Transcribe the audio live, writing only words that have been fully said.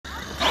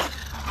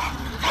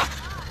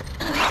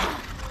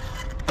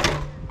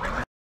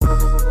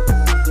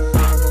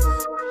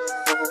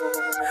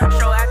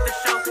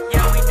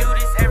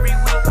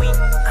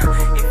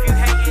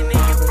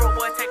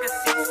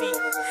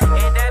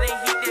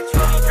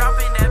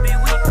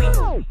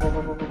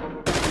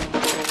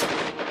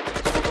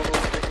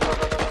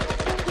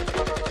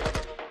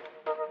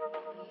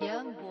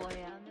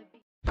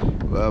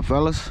Well,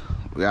 fellas,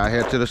 we out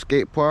here to the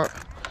skate park.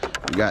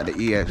 We got the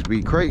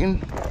EXB Kraton.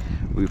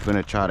 We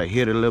finna try to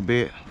hit it a little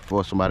bit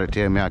before somebody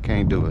tell me I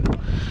can't do it.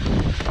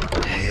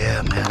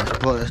 Yeah, man, let's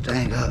pull this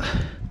thing up.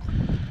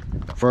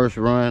 First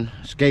run,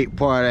 skate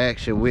park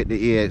action with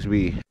the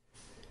EXB.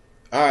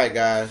 Alright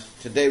guys,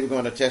 today we're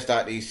going to test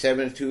out these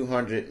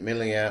 7200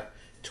 milliamp,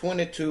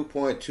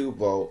 22.2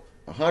 volt,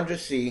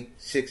 100C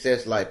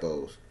 6S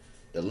LiPos.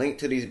 The link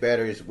to these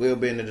batteries will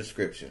be in the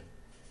description.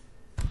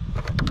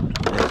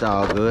 It's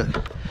all good.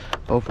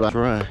 Hopefully I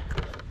run.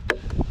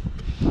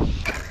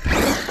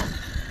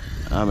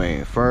 I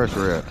mean, first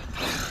rip.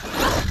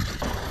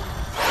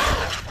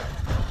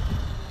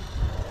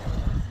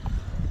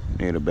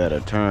 Need a better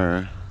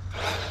turn.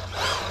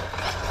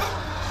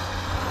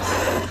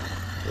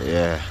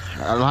 Yeah,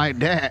 I like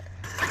that.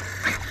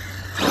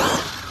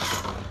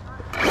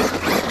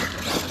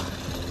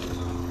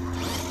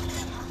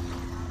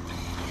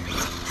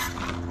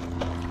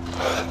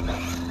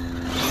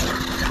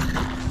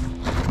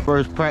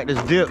 First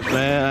practice dips,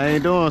 man. I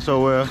ain't doing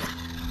so well.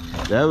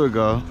 There we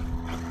go.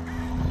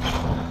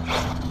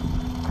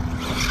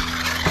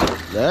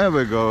 There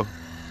we go.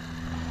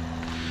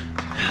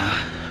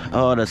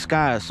 Oh, the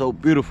sky is so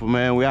beautiful,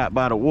 man. We out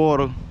by the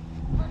water.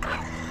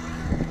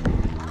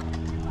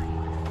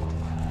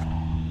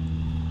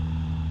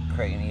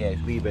 Kraton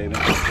EXB, baby.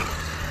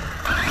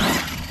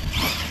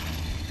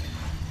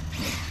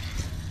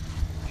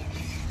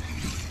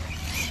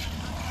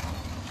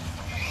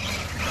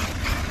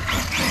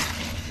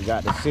 We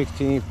got the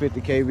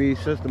 1650 kV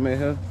system in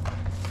here.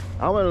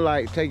 I'm gonna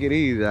like take it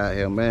easy out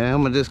here, man.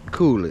 I'm gonna just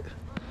cool it.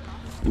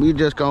 We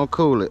just gonna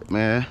cool it,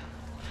 man.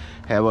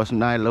 Have us a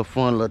nice little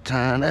fun little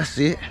time. That's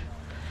it.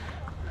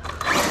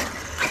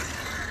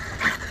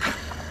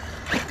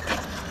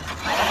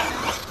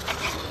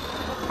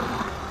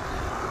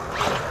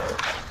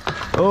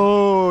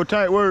 Oh,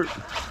 tight work.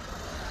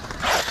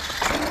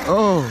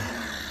 Oh.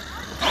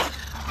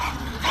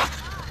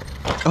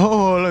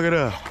 Oh, look at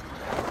that.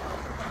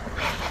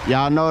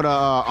 Y'all know the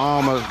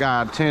Arrma's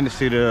got a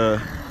tendency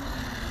to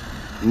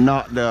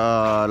knock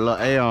the little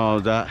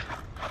A-arms out.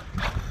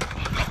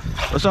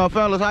 What's up,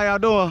 fellas? How y'all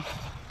doing?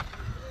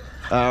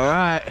 All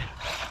right.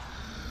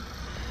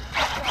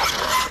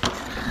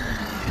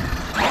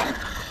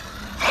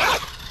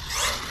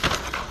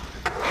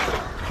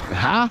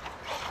 Huh?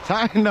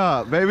 Tighten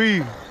up,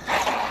 baby.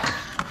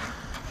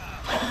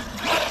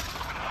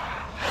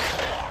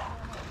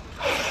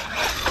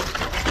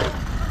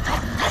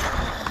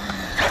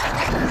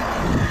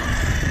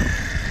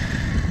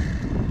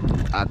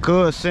 I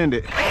could send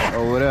it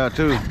over there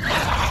too.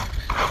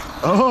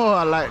 Oh,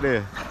 I like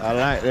that. I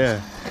like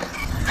that.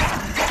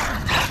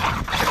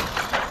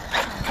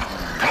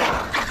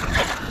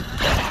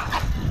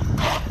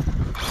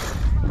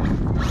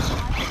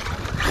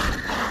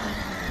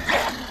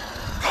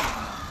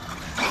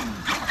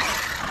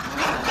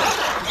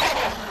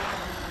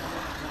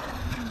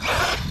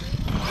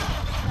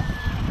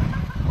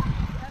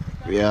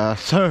 Yeah,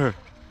 sir.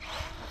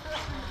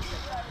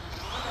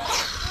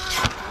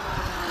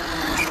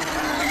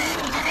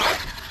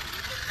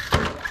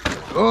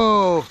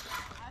 Oh,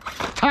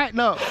 tighten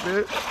up,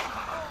 dude.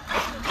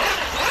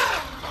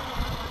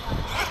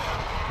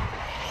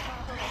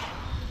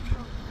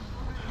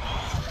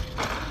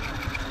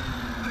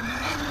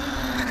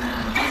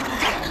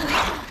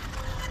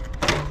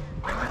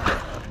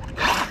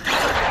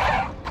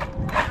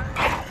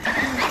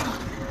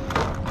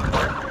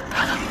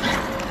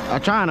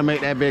 I'm trying to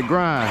make that big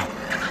grind.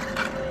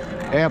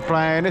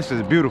 Airplane, this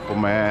is beautiful,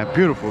 man.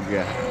 Beautiful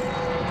guy.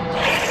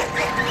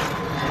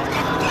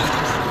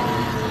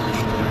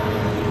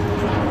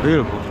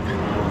 Beautiful.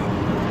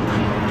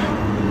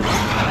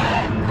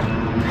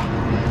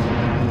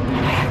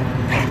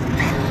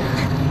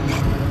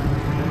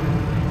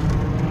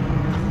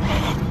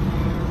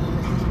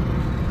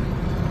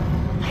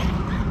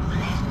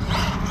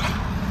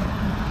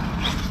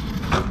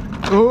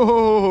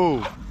 Oh!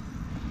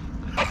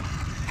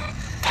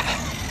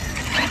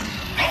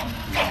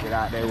 Get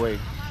out that way.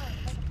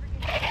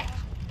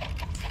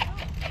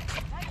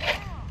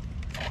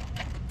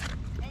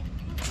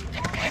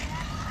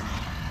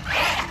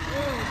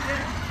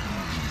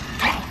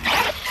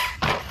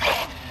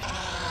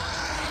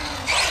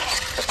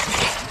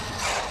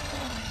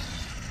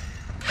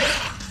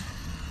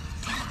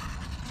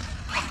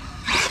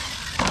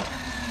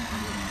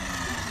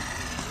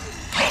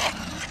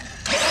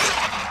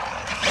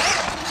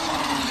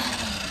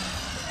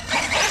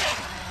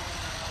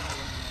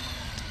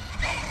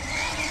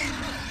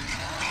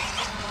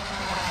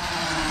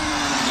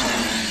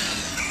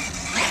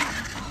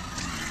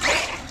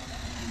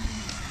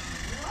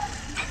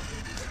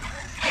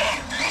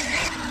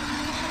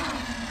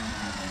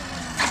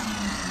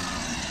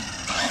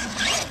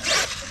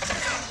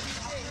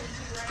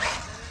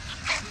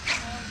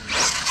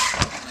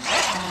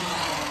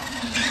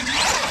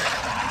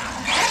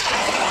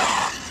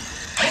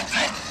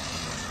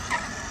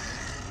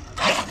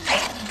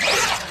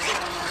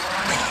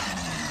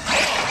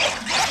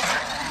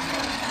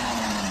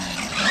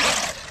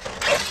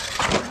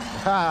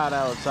 Ah,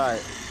 that was tight.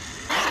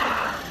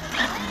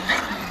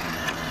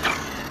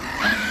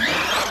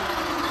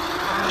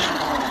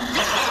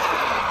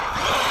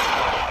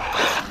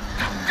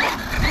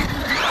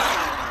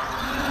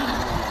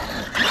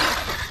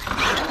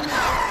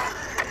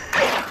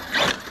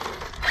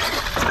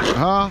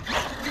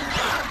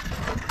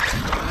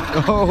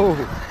 Oh.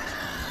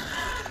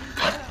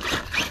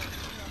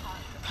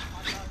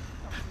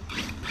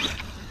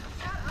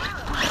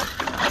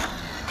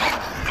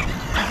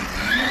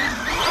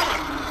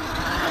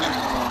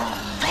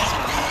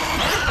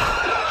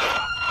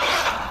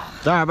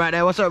 Sorry about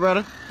that. What's up,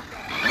 brother?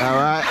 All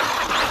right.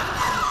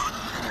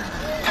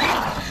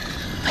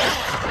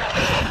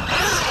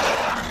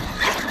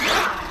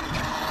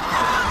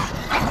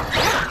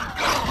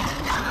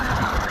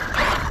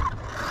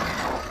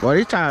 Well,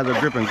 these tires are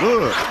gripping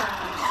good.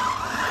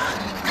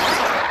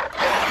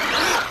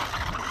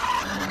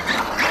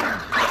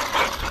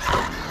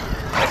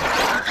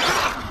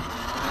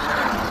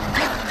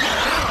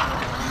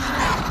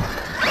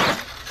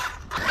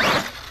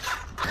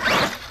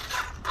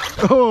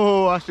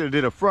 Oh, I should have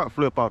did a front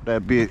flip off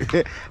that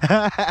bitch.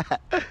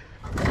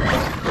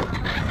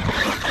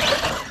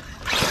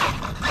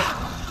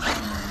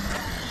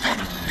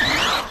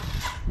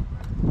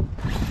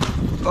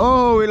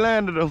 Oh, we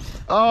landed them.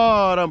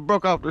 Oh, done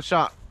broke off the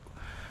shock.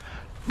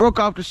 Broke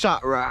off the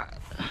shock rod.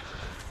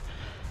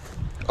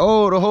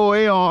 Oh, the whole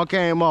A-arm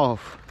came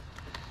off.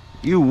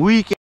 You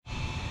weak.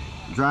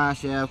 Dry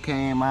shaft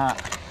came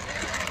out.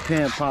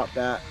 Pin popped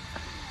out.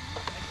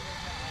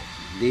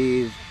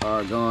 These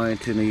are going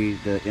to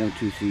need the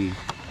M2C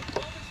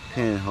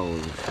pin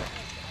holders.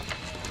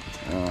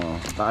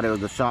 Thought it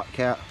was a shock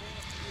cap,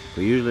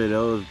 but usually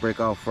those break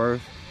off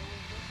first.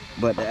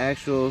 But the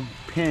actual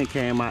pin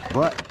came out.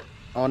 But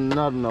on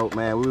another note,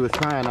 man, we was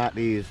trying out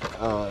these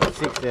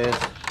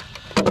 6S,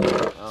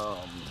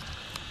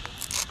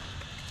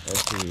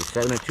 let's see,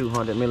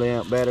 7200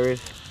 milliamp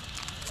batteries,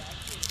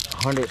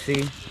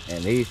 100C,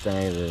 and these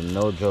things are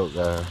no joke.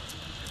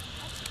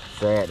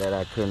 Sad that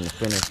I couldn't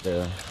finish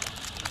the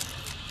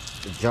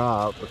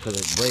job because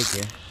it's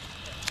breaking.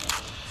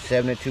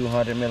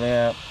 7200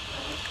 milliamp,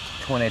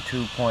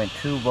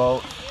 22.2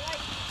 volts,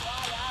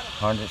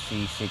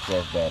 100C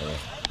 6S battery.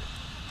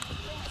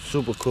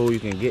 Super cool. You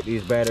can get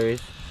these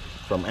batteries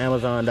from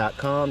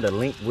Amazon.com. The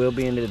link will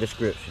be in the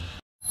description.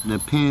 The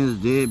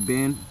pins did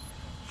bend,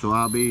 so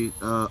I'll be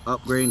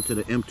upgrading to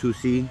the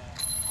M2C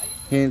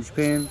hinge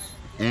pins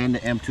and the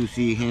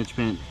M2C hinge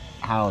pin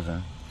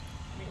housing.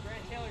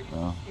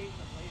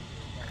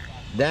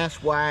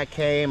 That's why it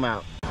came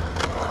out.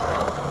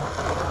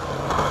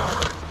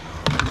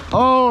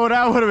 Oh,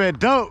 that would have been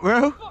dope,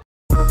 bro.